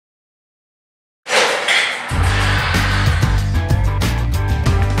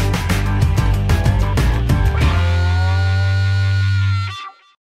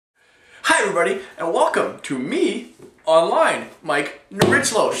everybody, and welcome to me online, Mike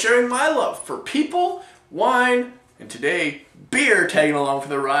Nierychlo, sharing my love for people, wine, and today, beer tagging along for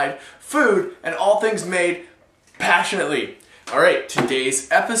the ride, food, and all things made passionately. Alright, today's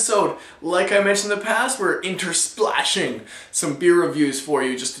episode, like I mentioned in the past, we're intersplashing some beer reviews for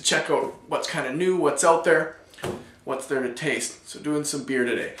you just to check out what's kind of new, what's out there, what's there to taste. So doing some beer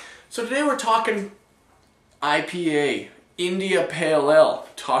today. So today we're talking IPA, India Pale Ale.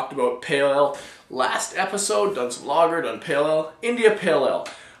 Talked about Pale Ale last episode, done some lager, done Pale Ale, India Pale Ale.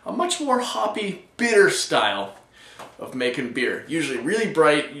 A much more hoppy, bitter style of making beer. Usually really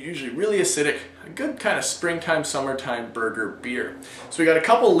bright, usually really acidic, a good kind of springtime, summertime burger beer. So we got a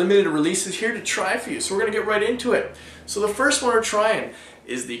couple limited releases here to try for you, so we're gonna get right into it. So the first one we're trying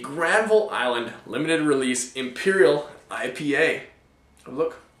is the Granville Island limited release Imperial IPA.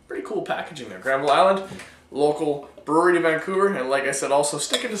 Look, pretty cool packaging there. Granville Island, local brewery to Vancouver, and like I said, also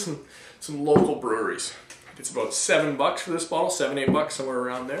sticking to some local breweries. It's about $7 for this bottle, $7, $8, somewhere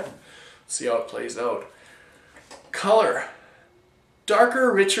around there. See how it plays out. Color,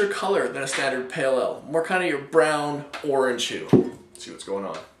 darker, richer color than a standard pale ale. More kind of your brown orange hue. Let's see what's going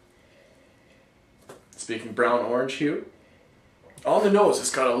on. Speaking brown orange hue, on the nose,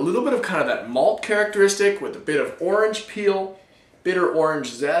 it's got a little bit of kind of that malt characteristic with a bit of orange peel, bitter orange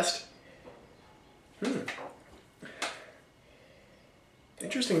zest.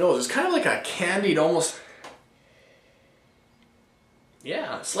 Interesting nose. It's kind of like a candied, almost,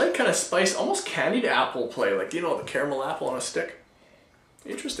 yeah, slight kind of spice, almost candied apple play, like, you know, the caramel apple on a stick.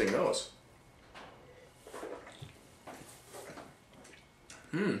 Interesting nose.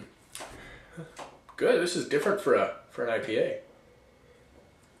 Good. This is different for an IPA.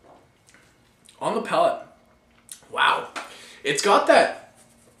 On the palate, wow, it's got that.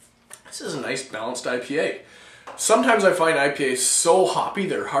 This is a nice balanced IPA. Sometimes I find IPAs so hoppy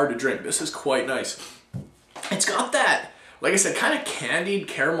they're hard to drink. This is quite nice. It's got that, like I said, kind of candied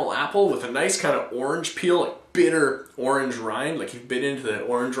caramel apple with a nice kind of orange peel, like bitter orange rind, like you've bit into that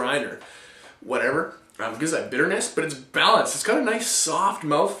orange rind or whatever. Gives that bitterness, but it's balanced. It's got a nice soft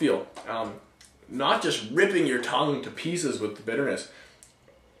mouthfeel. Not just ripping your tongue to pieces with the bitterness.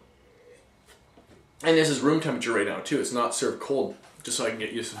 And this is room temperature right now too. It's not served cold, just so I can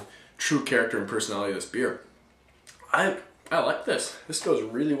get you some true character and personality of this beer. I like this. This goes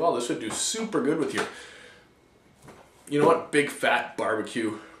really well. This would do super good with your, you know what, big fat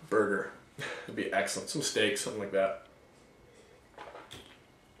barbecue burger. It'd be excellent. Some steak, something like that.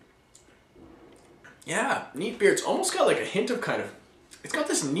 Yeah, neat beer. It's almost got like a hint of kind of, it's got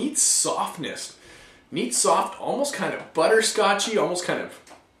this neat softness. Neat soft, almost kind of butterscotchy, almost kind of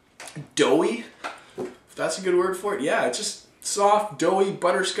doughy, if that's a good word for it. Yeah, it's just soft, doughy,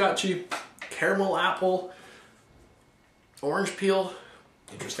 butterscotchy, caramel apple, orange peel.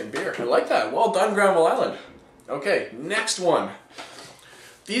 Interesting beer. I like that. Well done, Granville Island. Okay, next one.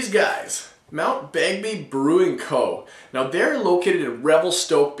 These guys, Mount Bagby Brewing Co. Now they're located in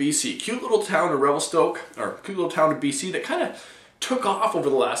Revelstoke, BC. Cute little town in Revelstoke, or cute little town in BC that kind of took off over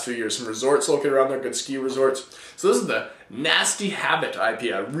the last few years. Some resorts located around there, good ski resorts. So this is the Nasty Habit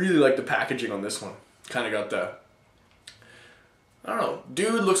IPA. I really like the packaging on this one. Kind of got the, I don't know,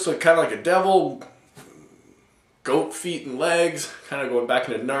 dude looks like kind of like a devil, goat feet and legs, kind of going back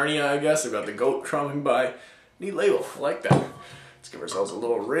into Narnia, I guess. They've got the goat trumping by. Neat label, I like that. Let's give ourselves a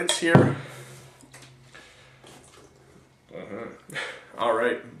little rinse here. All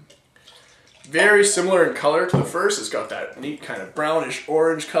right. Very similar in color to the first. It's got that neat kind of brownish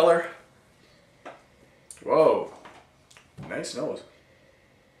orange color. Whoa, nice nose.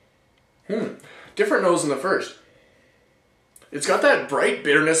 Different nose than the first. It's got that bright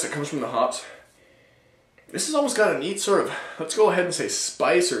bitterness that comes from the hops. This has almost got a neat sort of, let's go ahead and say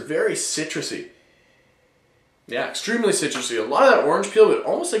spice or very citrusy. Yeah, extremely citrusy. A lot of that orange peel, but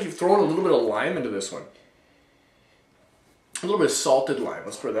almost like you've thrown a little bit of lime into this one. A little bit of salted lime,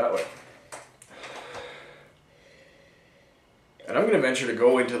 let's put it that way. And I'm going to venture to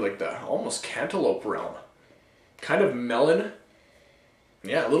go into like the almost cantaloupe realm. Kind of melon.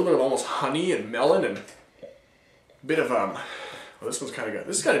 Yeah, a little bit of almost honey and melon and a bit of, well, this one's kind of good.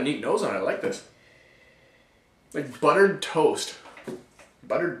 This has got a neat nose on it. I like this. Like buttered toast.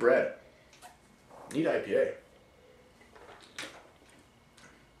 Buttered bread. Neat IPA.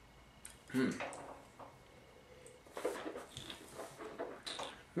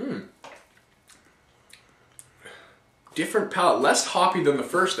 Different palate. Less hoppy than the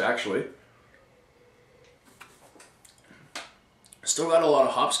first, actually. Still got a lot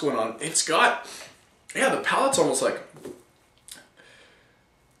of hops going on. It's got, yeah, the palate's almost like,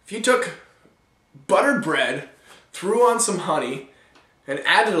 if you took buttered bread, threw on some honey, and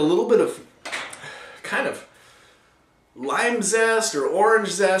added a little bit of kind of lime zest or orange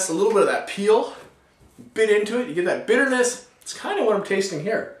zest, a little bit of that peel. Bit into it, you get that bitterness. It's kind of what I'm tasting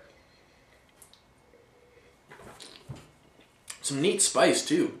here. Some neat spice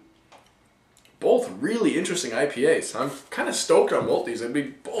too. Both really interesting IPAs. I'm kind of stoked on both these. They'd be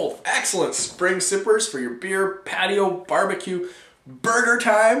both excellent spring sippers for your beer, patio, barbecue, burger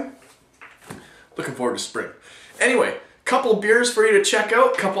time. Looking forward to spring. Anyway, couple beers for you to check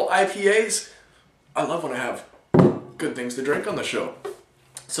out, couple IPAs. I love when I have good things to drink on the show.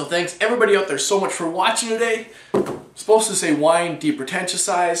 So thanks everybody out there so much for watching today. I'm supposed to say wine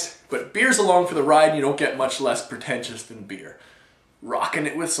depretentious, but beer's along for the ride and you don't get much less pretentious than beer. Rocking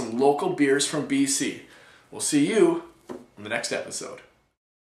it with some local beers from BC. We'll see you on the next episode.